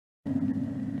Attack!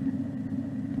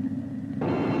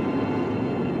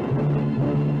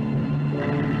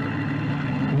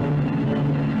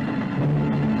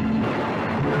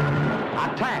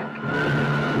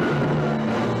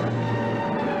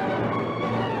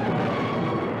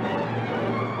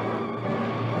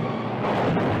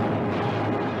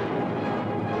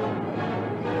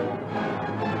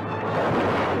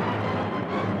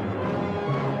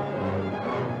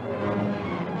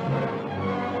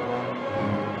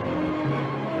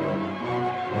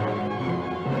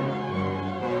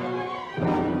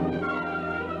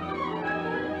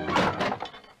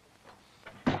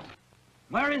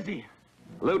 Where is he?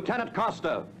 Lieutenant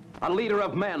Costa, a leader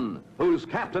of men whose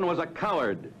captain was a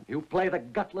coward. You play the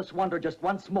gutless wonder just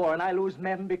once more and I lose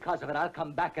men because of it. I'll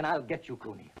come back and I'll get you,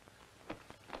 Cooney.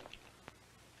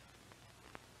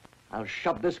 I'll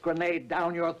shove this grenade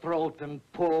down your throat and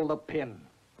pull the pin.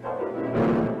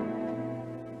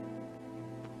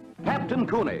 Captain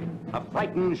Cooney, a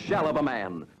frightened shell of a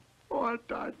man. Oh,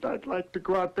 I'd like to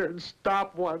go out there and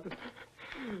stop one.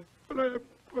 But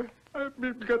I haven't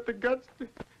even got the guts to...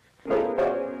 Come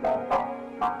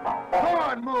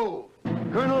on, move!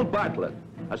 Colonel Bartlett,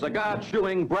 a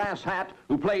cigar-chewing brass hat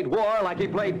who played war like he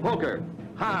played poker.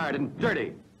 Hard and dirty.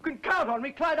 You can count on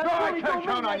me, Clyde. No, I can't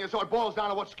count on you, so it boils down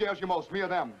to what scares you most, me or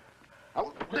them.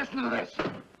 Now, listen to this.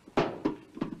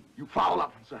 You foul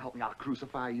up, so help me, I'll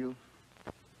crucify you.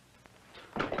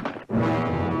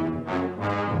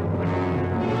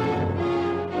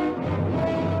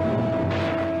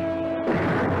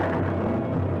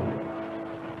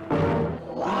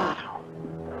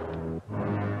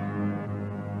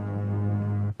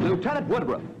 Lieutenant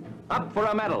Woodruff, up for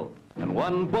a medal, and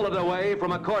one bullet away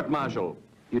from a court-martial.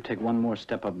 You take one more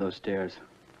step up those stairs,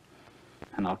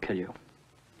 and I'll kill you.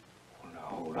 Oh, now,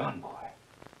 hold on, boy.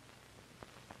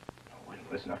 No,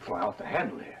 let's not fly off the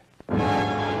handle here.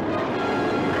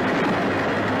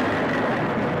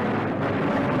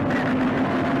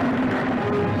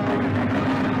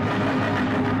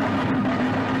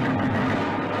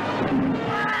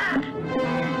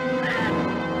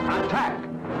 Attack!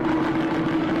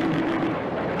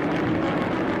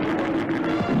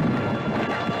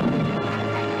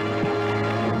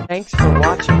 Thanks for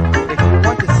watching.